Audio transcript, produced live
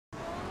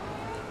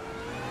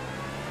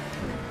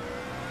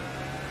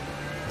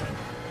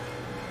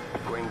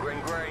Green,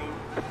 green, green.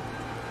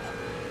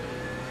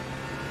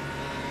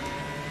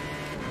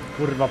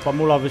 Kurwa,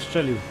 Pamula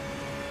wystrzelił.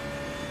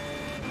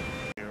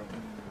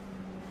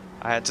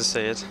 I had to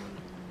say it.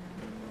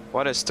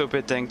 What a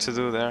stupid thing to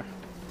do there.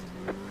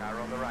 Car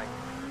on the right.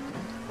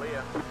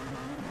 Clear.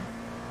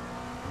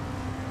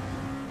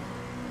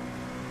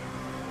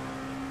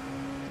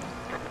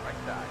 Right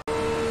side.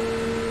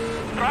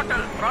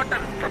 Throttle,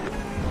 throttle.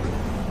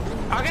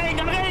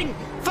 Again!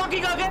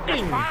 Fucking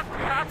again!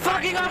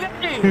 Fucking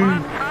again!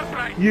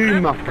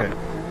 You muppet.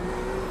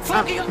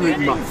 Fucking Absolute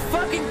again! muppet.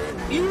 Fucking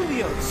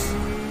idiots!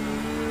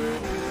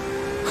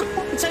 Come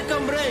on,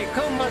 second break!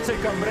 Come on,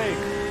 second break!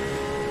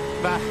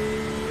 Bah,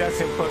 that's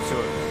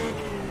impossible.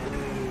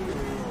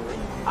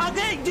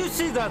 Again, do you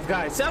see that,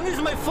 guys? And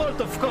it's my fault,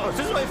 of course.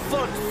 It's my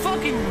fault.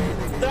 Fucking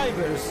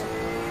drivers.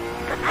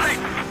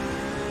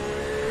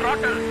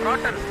 Throttle,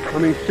 throttle. I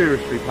mean,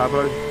 seriously,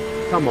 Pablo.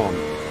 Come on.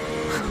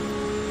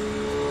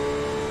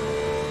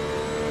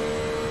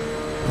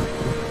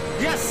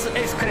 Yes,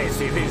 it's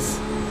crazy, this.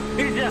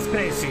 It's just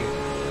crazy.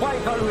 Why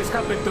always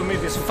happen to me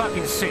this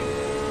fucking shit?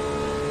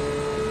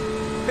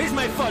 It's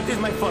my fault, it's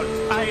my fault.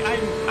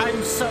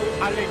 I'm so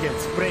a legend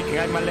breaking.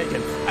 I'm a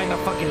legend. I'm a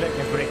fucking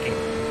legend breaking.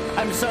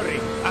 I'm sorry.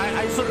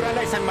 I should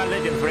realize I'm a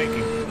legend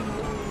breaking.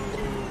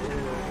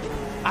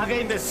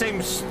 Again, the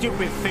same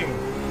stupid thing.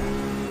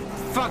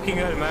 Fucking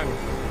hell, man.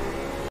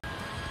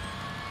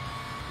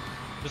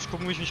 Muss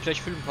gucken, wie ich mich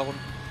gleich fühle, ein paar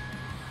Runden.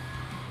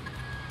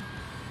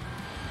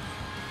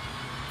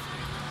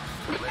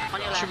 On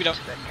your Schon left. wieder.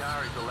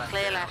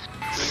 Clear left.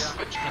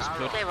 Ich bin so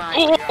blöd. Clear right.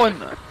 Oh,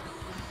 nein.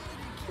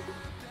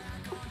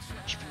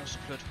 Ich bin noch so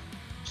blöd.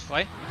 Ist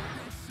frei?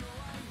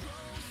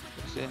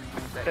 Sehen.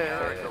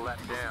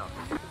 Left down.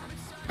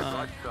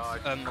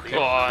 Okay. Oh.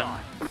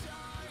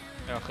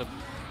 Ja, RIP.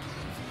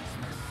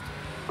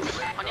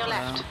 On your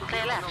left.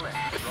 Clear left.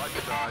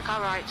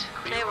 Car right.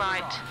 Clear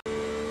right.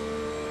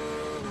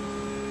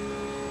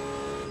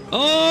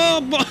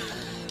 Oh, boy.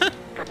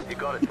 You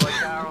got it. Play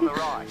car on the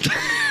right.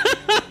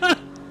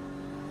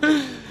 The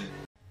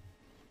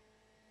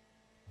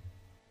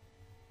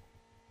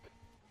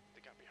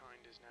gap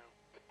behind is now.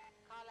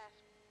 Car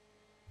left.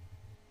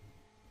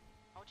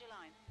 Hold your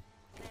line.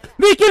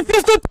 Vilken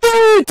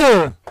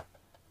fiskutbyte!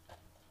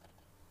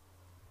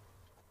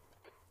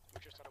 We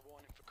just had a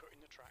warning for cutting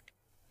the track.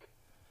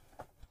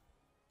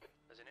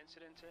 There's an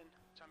incident in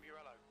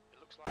Tamburello. It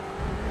looks like.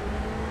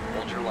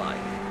 Hold your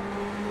line.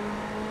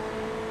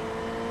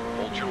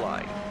 Hold your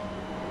line.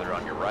 They're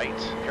on your right.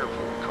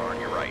 Careful, car on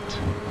your right.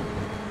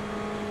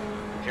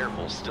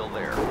 Careful, still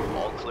there.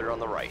 All clear on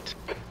the right.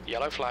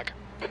 Yellow flag.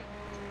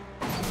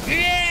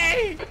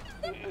 Yay!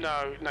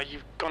 No,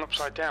 you've gone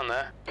upside down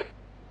there.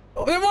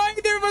 Why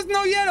there was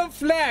no yellow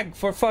flag,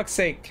 for fuck's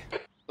sake?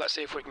 Let's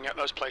see if we can get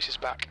those places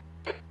back.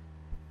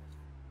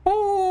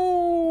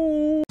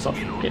 Oh!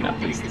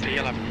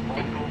 P11.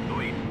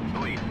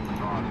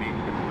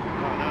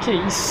 Que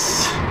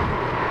isso?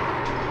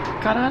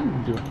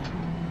 Caralho!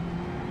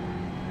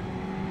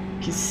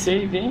 Que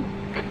save, hein?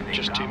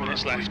 Just 2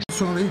 minutes left.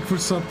 Sonra ilk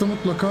fırsatta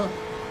mutlaka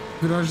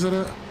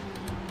virajlara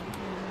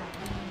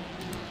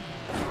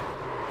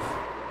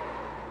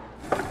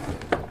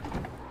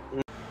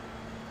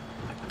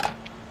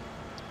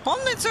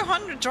Only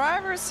 200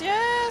 drivers,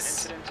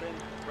 yes! Incident in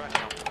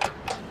Bracknell.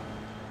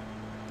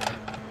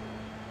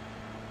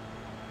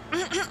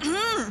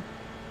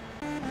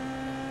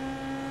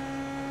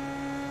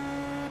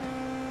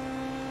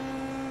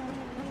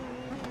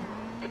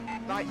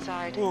 Right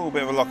side. Ooh,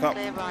 bit of a lock up.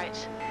 Clear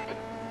right.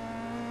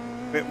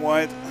 Bit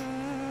wide.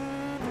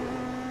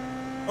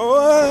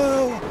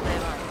 Oh! Clear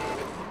right.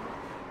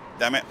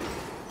 Damn it.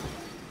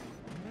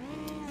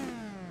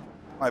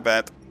 My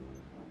bad.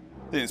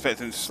 Didn't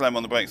expect him to slam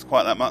on the brakes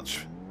quite that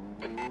much.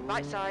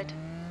 Right side.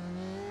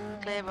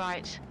 Clear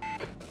right.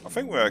 I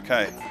think we're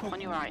okay.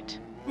 On your right.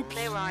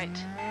 Clear right.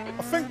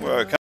 I think we're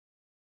okay.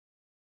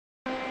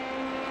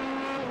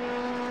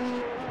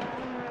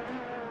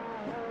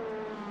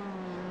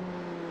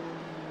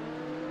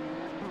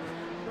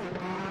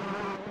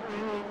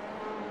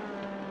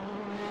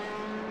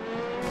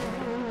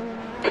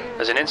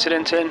 There's an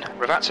incident in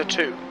Ravazza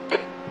 2.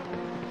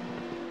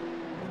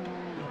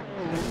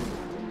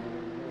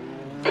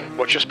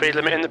 What's your speed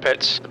limit in the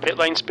pits? The pit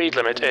lane speed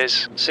limit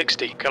is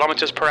 60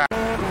 kilometers per hour.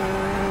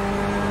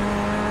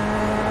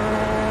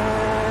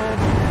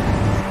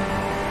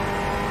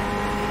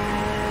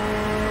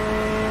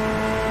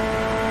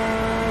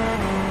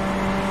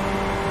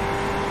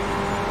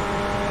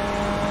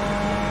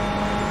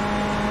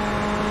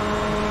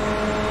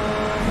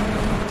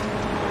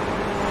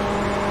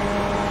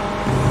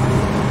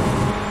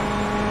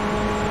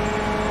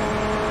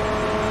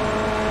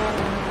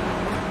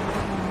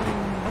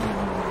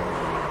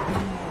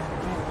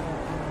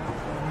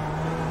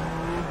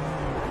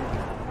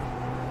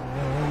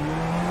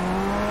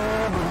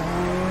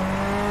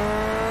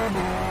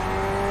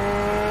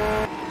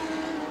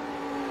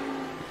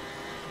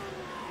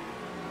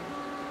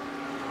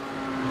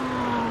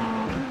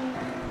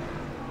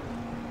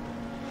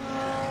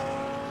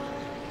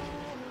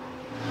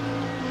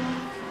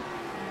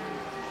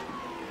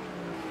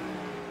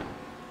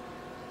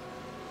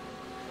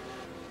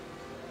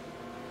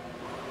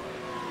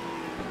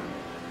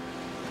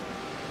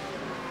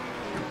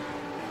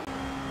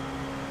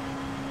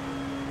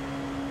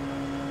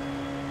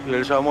 Y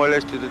el Samuel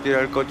este te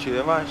tira el coche y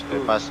demás. Que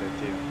pase,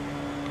 tío.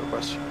 Que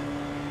pase.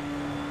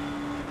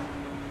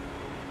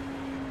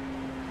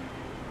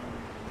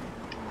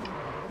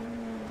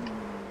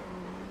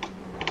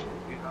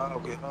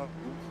 Cuidado.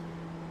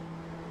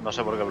 No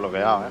sé por qué he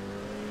bloqueado,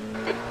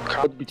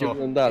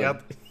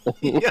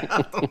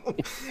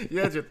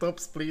 Jedzie top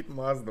split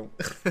Mazdą.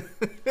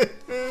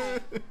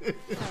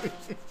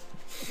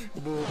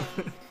 Bum.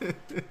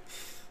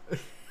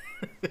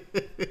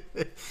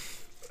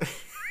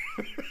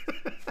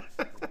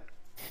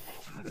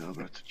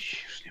 Dobra, to ci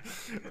już nie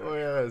będę. O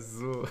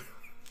Jezu.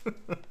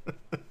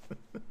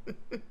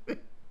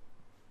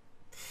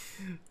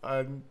 A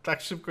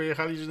tak szybko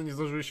jechali, że nie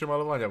zdążyły się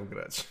malowania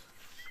wgrać.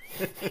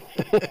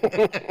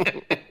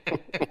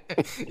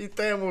 I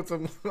temu, co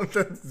mu,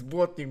 ten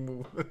zbłotnik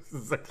mu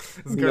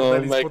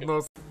zgarnęli spod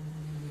nosa.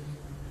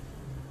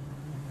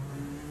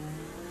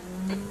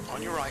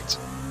 On your right.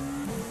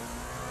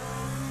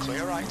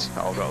 Clear right.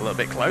 Oh, got a little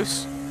bit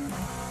close.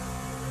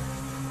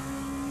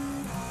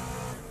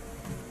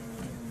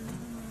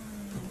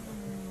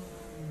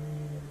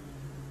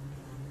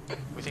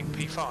 We think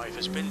P5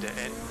 has binned it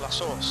in La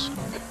Source.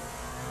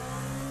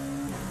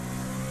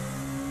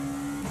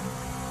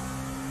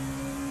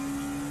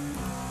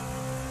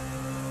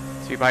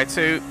 Two by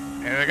two.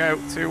 Here we go.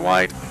 Too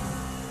wide.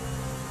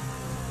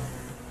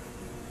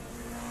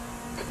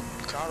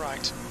 Car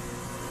right.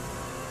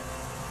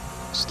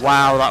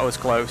 Wow, that was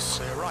close.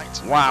 Clear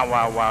right.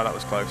 Wow, that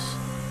was close.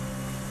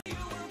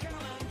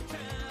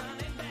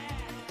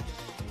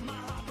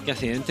 Qué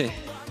accidente.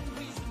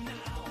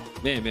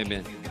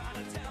 Bien.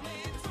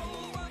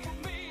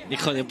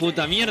 Hijo de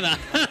puta mierda.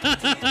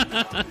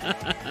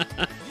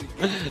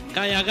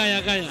 Calla.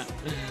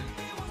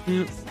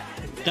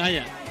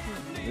 Calla.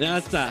 Ya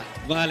está.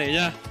 Vale,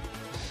 ya.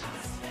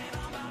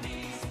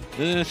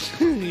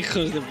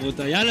 Hijos de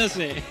puta, ya lo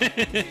sé.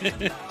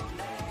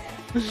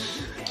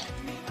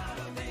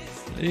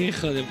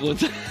 Hijo de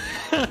puta.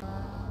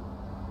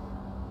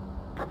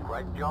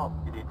 Right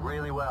jump, you did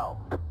really well.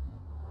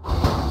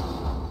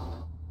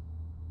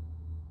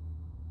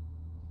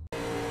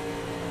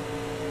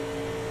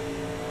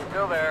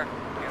 Still there.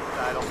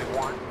 Inside only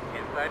one.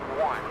 Inside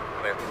one.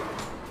 Clear.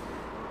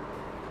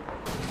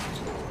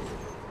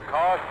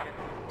 Caution.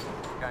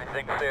 Got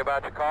anything to say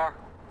about your car?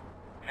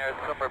 There's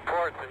some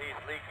reports that he's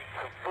leaking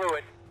some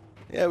fluid.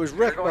 Yeah, it was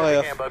wrecked by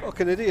a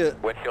fucking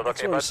idiot. Windshield That's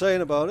okay, what I'm bud?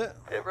 saying about it.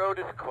 The road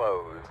is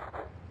closed.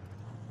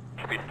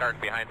 Should be starting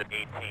behind the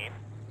 18.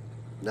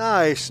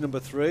 Nice, number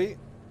 3.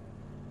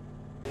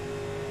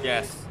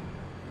 Yes.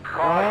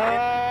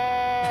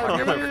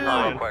 Caution.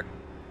 Real quick.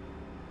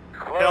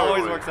 It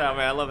always works out,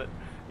 man. I love it.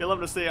 You love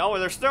to see. Oh,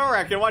 they're still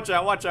wrecking. Watch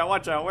out.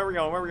 Where we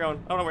going?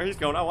 I don't know where he's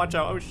going. Oh, watch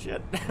out. Oh,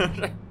 shit.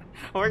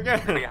 Oh, we're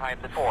good. Behind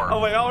the 4. Oh,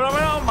 wait. Oh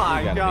my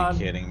You God. gotta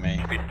be kidding me.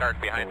 Should be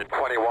starting behind the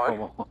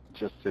 21.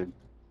 Just in.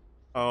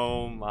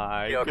 Oh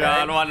my You okay?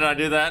 God. Why did I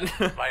do that?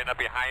 Line up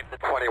behind the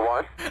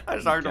 21. I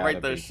started to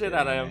rate the shit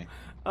out of him.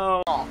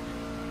 Oh.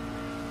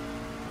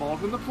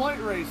 Welcome to plate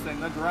racing.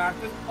 The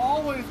draft is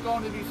always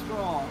going to be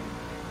strong.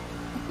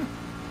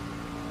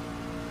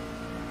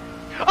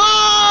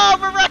 Oh,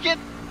 we're wrecking!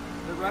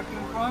 The wrecking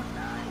in front.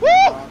 Woo!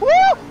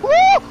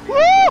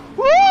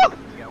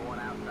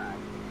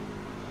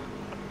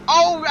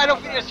 Oh, I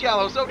don't think it's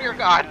yellows. Oh dear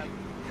God.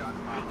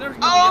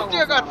 Oh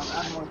dear God.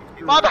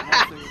 My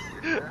bad.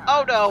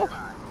 Oh no.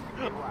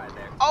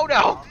 Oh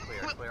no.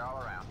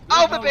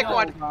 Oh, the big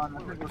one. I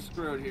think we're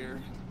screwed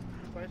here.